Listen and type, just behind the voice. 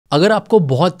अगर आपको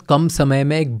बहुत कम समय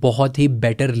में एक बहुत ही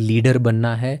बेटर लीडर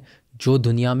बनना है जो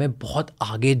दुनिया में बहुत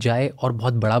आगे जाए और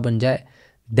बहुत बड़ा बन जाए,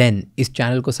 देन इस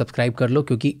चैनल को सब्सक्राइब कर लो,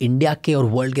 क्योंकि इंडिया के और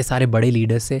वर्ल्ड के सारे बड़े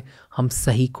लीडर्स से हम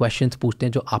सही क्वेश्चंस पूछते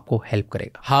हैं जो आपको हेल्प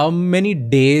करेगा. How many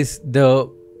days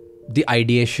the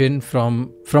ideation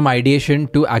from ideation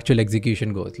to actual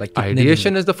execution goes? Like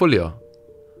ideation is the full year.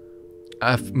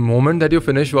 At moment that you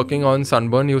finish working on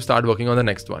Sunburn, you start working on the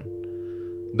next one.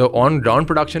 The on-ground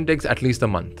production takes at least a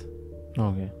month.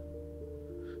 Okay.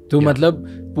 तो मतलब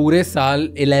पूरे साल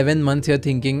 11 months you're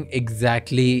thinking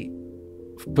exactly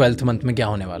 12th month में क्या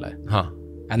होने वाला है. हाँ.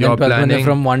 And then 12th month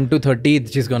from 1 to 30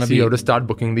 it's just gonna be. You have to start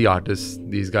booking the artists.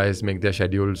 These guys make their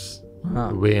schedules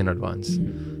way in advance.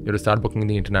 You have to start booking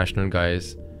the international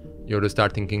guys. You have to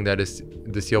start thinking that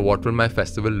this year what will my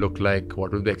festival look like?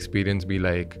 What will the experience be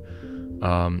like?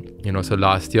 So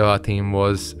last year our theme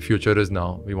was future is now.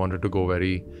 We wanted to go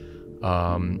very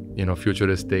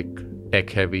futuristic,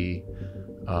 tech heavy,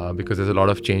 because there's a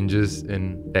lot of changes in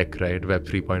tech, right? Web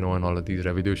 3.0 and all of these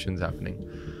revolutions happening.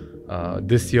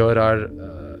 This year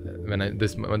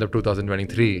month of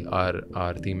 2023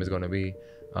 our theme is going to be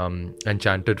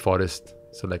enchanted forest,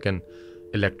 so like an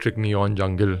electric neon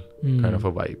jungle kind of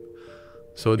a vibe.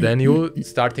 So then you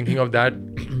start thinking of that.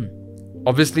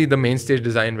 Obviously the main stage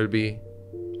design will be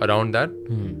around that,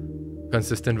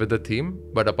 consistent with the theme,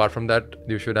 but apart from that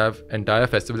you should have entire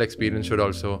festival experience should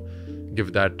also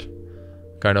give that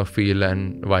kind of feel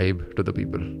and vibe to the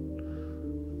people.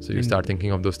 So you start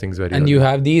thinking of those things very and early. You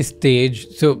have these stage,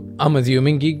 so I'm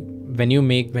assuming ki when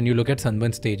you look at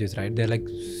Sunburn stages, right, they're like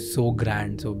so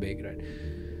grand, so big, right?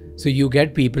 So you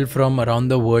get people from around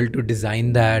the world to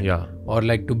design that, or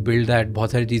like to build that.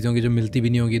 बहुत सारी चीज़ों की जो मिलती भी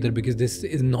नहीं होगी इधर, because this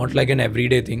is not like an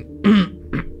everyday thing.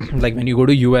 Like when you go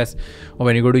to US or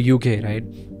when you go to UK, right?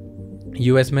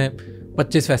 US में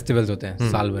 25 festivals होते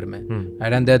हैं साल भर में,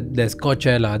 right? And there's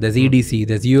Coachella, there's EDC,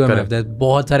 there's UMF, there's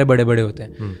बहुत सारे बड़े बड़े होते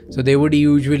हैं. So they would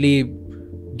usually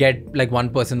get like one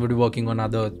person would be working on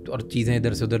other, और चीज़ें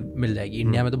इधर से उधर मिल जाएगी.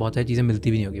 इंडिया में तो बहुत सारी चीज़ें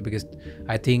मिलती भी नहीं होगी, because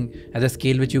I think at the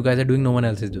scale which you guys are doing, no one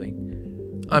else is doing.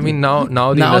 I mean now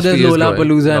there's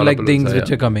Lollapalooza and like things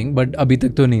which are coming, but अभी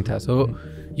तक तो नहीं था. So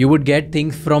you would get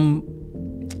things from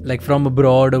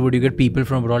abroad, or would you get people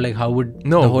from abroad? Like how would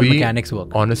the whole mechanics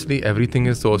work? Honestly, everything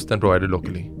is sourced and provided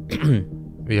locally.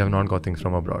 We have not got things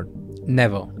from abroad.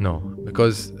 Never. No,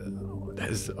 because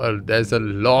there's a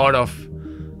lot of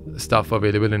stuff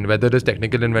available, in whether it's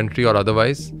technical inventory or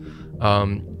otherwise.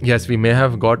 Yes, we may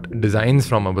have got designs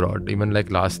from abroad. Even like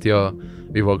last year,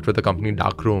 we worked with a company,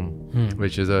 Darkroom,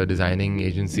 which is a designing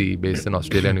agency based in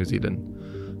Australia and New Zealand.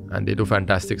 And they do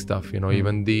fantastic stuff.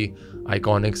 Even the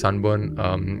iconic Sunburn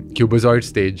Cubozoid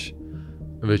stage,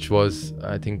 which was,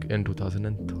 I think, in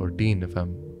 2013,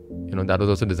 that was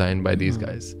also designed by these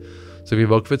guys. So we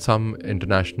worked with some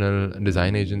international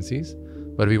design agencies,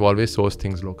 but we've always sourced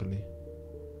things locally.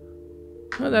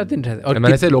 Oh, that's interesting. And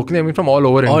when I say locally, I mean from all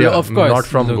over India. Of course. Not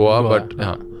from Goa, but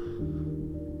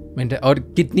और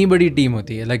कितनी बड़ी team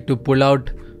होती है? Like to pull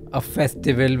out a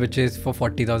festival which is for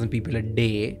 40,000 people a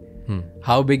day,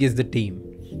 how big is the team?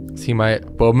 See, my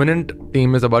permanent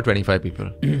team is about 25 people.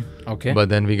 Okay. But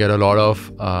then we get a lot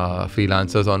of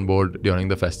freelancers on board during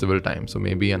the festival time. So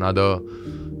maybe another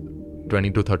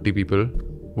 20 to 30 people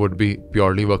would be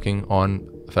purely working on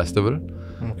festival.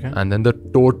 Okay. And then the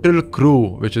total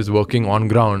crew which is working on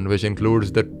ground, which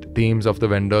includes the teams of the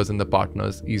vendors and the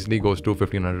partners, easily goes to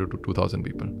 1,500 to 2,000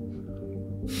 people.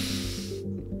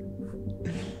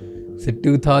 So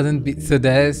 2,000. So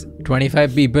there's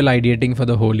 25 people ideating for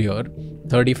the whole year,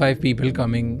 35 people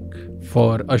coming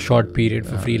for a short period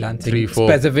for freelancing.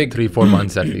 3-4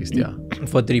 months at least, yeah.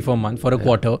 For 3-4 months, for a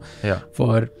quarter,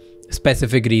 for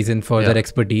specific reason, for their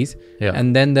expertise. Yeah.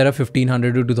 And then there are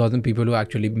 1,500 to 2,000 people who are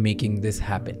actually making this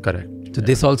happen. Correct. So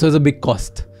this also is a big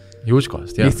cost. Huge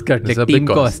cost, yeah. This is a big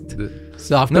cost.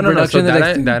 So after production,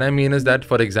 so that I mean is that,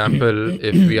 for example,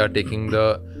 if we are taking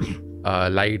the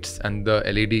lights and the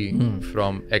LED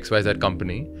from XYZ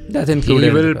company, that's included.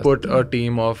 He will put a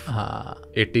team of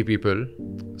 80 people.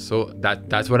 So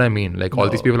that's what I mean. Like all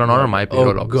these people are not on my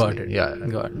payroll. Got it. Yeah.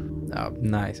 Got it.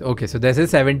 Nice. Okay, so there's a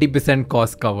 70%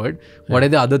 cost covered. What are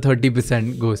the other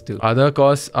 30% goes to? Other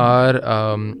costs are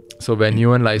so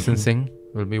venue and licensing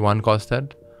will be one cost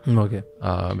head. Okay.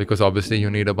 Because obviously you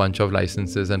need a bunch of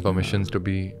licenses and permissions to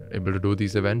be able to do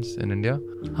these events in India.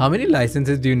 How many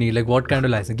licenses do you need? Like what kind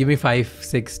of license? Give me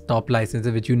 5-6 top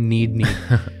licenses which you need,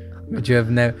 which you have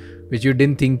never, which you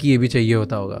didn't think ये भी चाहिए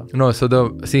होता होगा. No, so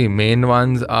the main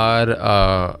ones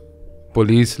are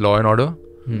police, law and order,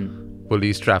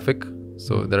 police traffic.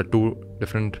 So there are 2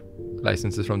 different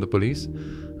licenses from the police,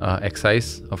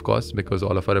 excise, of course, because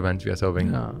all of our events we are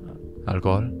serving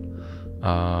alcohol.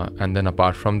 And then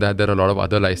apart from that, there are a lot of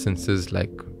other licenses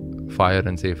like fire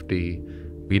and safety,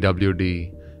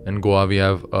 BWD. In Goa, we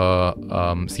have a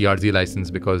CRZ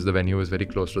license because the venue is very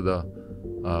close to the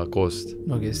coast.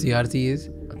 Okay, CRZ is?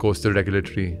 Coastal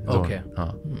Regulatory Zone. Okay.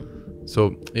 So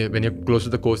when you're close to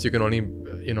the coast, you can only,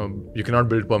 you cannot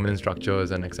build permanent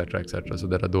structures and etc. etc. So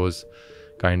there are those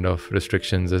kind of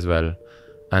restrictions as well.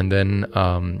 And then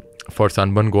for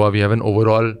Sunburn Goa, we have an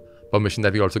overall permission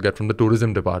that we also get from the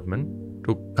tourism department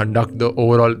to conduct the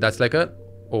overall, that's like a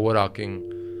overarching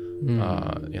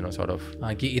sort of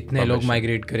कि इतने लोग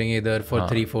migrate करेंगे इधर for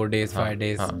 3-4 days, 5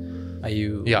 days. Are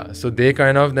you? Yeah, so they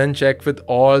kind of then check with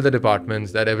all the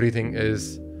departments that everything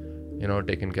is,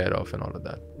 taken care of and all of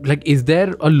that. Like, is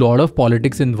there a lot of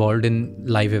politics involved in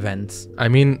live events? I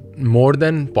mean, more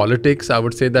than politics, I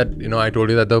would say that, I told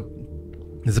you that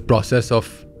there's a process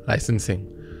of licensing,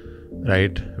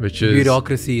 right? Which is...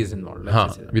 Bureaucracy is involved.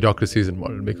 Bureaucracy is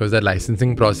involved because that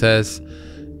licensing process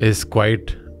is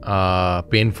quite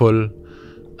painful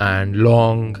and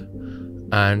long,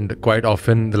 and quite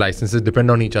often the licenses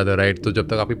depend on each other, right? So जब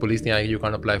तक आपकी police नहीं आएगी, you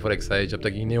can't apply for excise. जब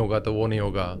तक ये नहीं होगा तो वो नहीं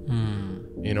होगा.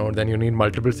 Then you need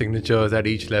multiple signatures at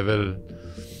each level.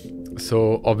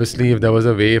 So obviously, if there was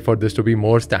a way for this to be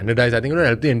more standardized, I think it would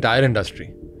help the entire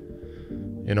industry.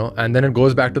 And then it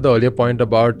goes back to the earlier point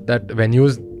about that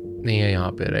venues nahi hai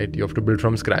yahan pe, right? You have to build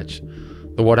from scratch.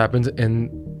 So what happens in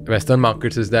Western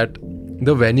markets is that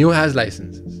the venue has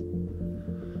licenses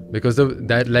because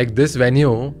this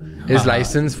venue is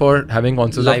licensed for having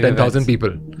concerts of 10,000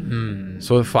 people.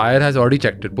 So fire has already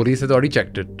checked it, police has already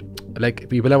checked it, like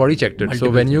people have already checked it. Multiple.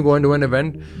 So when you go and do an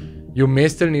event, you may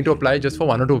still need to apply just for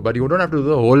 1 or 2, but you don't have to do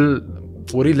the whole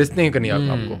पूरी list नहीं करनी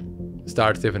आपको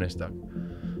start से finish तक.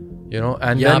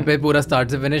 And यहाँ पे पूरा start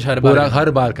से finish हर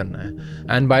बार करना है.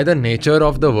 And by the nature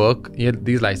of the work,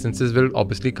 these licenses will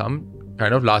obviously come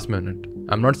kind of last minute.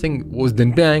 I'm not saying उस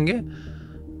दिन पे आएंगे,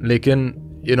 लेकिन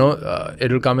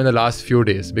it will come in the last few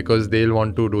days because they'll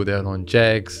want to do their own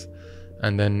checks,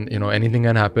 and then anything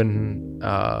can happen.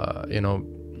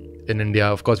 In India,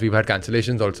 of course, we've had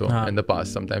cancellations also in the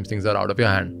past. Sometimes things are out of your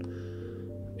hand.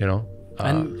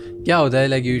 And क्या होता है,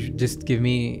 like, you should just give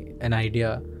me an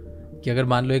idea कि अगर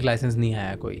मान लो एक licence नहीं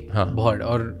आया कोई बहुत,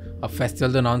 और अब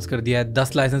फेस्टिवल तो अनाउंस कर दिया है,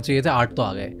 10 लाइसेंस चाहिए थे, 8 तो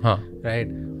आ गए,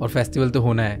 राइट? और फेस्टिवल तो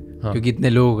होना है क्योंकि इतने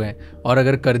लोग हैं, और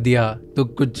अगर कर दिया तो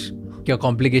कुछ क्या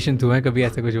कॉम्प्लिकेशन हुए हैं? कभी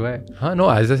ऐसा कुछ हुआ है? हाँ,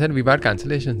 no, as I said we had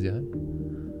cancellations यार.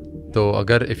 तो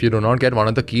अगर if you do not get one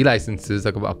of the key licences,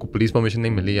 अगर आपको पुलिस परमिशन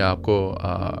नहीं मिली या आपको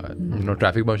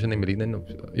ट्रैफिक परमिशन नहीं मिली, then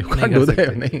you can't do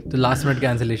that. नहीं, तो लास्ट मिनट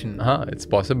कैंसिलेशन. हाँ, it's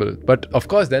possible, but of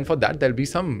course then for that there will be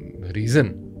some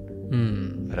reason,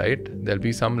 right? There'll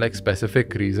be some like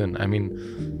specific reason. I mean,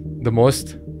 the most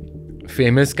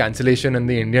famous cancellation in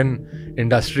the Indian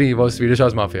industry was Swedish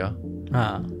House Mafia,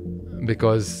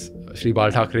 because Shri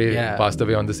Bal Thackeray passed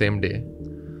away on the same day,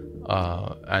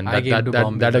 and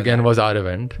that again was our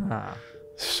event.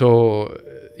 So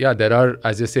yeah, there are,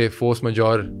 as you say, force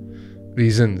majeure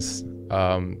reasons,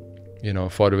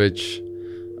 for which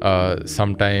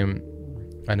sometime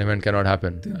an event cannot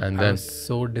happen. And then I was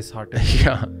so disheartened.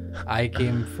 Yeah. I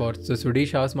came so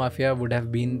Swedish House Mafia would have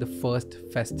been the first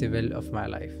festival of my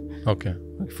life. Okay.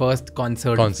 First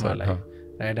concert of my life.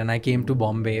 Right? And I came to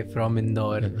Bombay from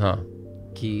Indore.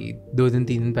 कि 2 दिन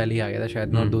 3 दिन पहले ही आ गया था शायद.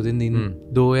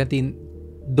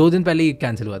 2 दिन पहले ही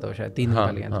cancel हुआ था शायद, 3 दिन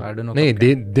पहले कैंसिल. I don't know. नहीं,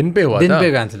 दिन पे हुआ था. दिन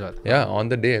पे कैंसिल हुआ था. Yeah, on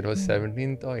the day it was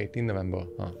 17th or 18th November.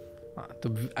 तो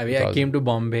I came to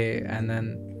Bombay and then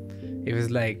it was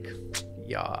like,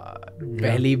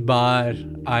 पहली बार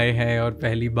आए हैं और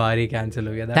पहली बार ही कैंसिल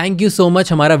हो गया था. थैंक यू सो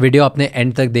मच हमारा वीडियो आपने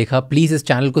एंड तक देखा. प्लीज़ इस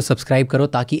चैनल को सब्सक्राइब करो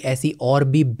ताकि ऐसी और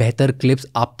भी बेहतर क्लिप्स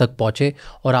आप तक पहुँचे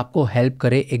और आपको हेल्प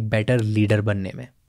करे एक बेटर लीडर बनने में.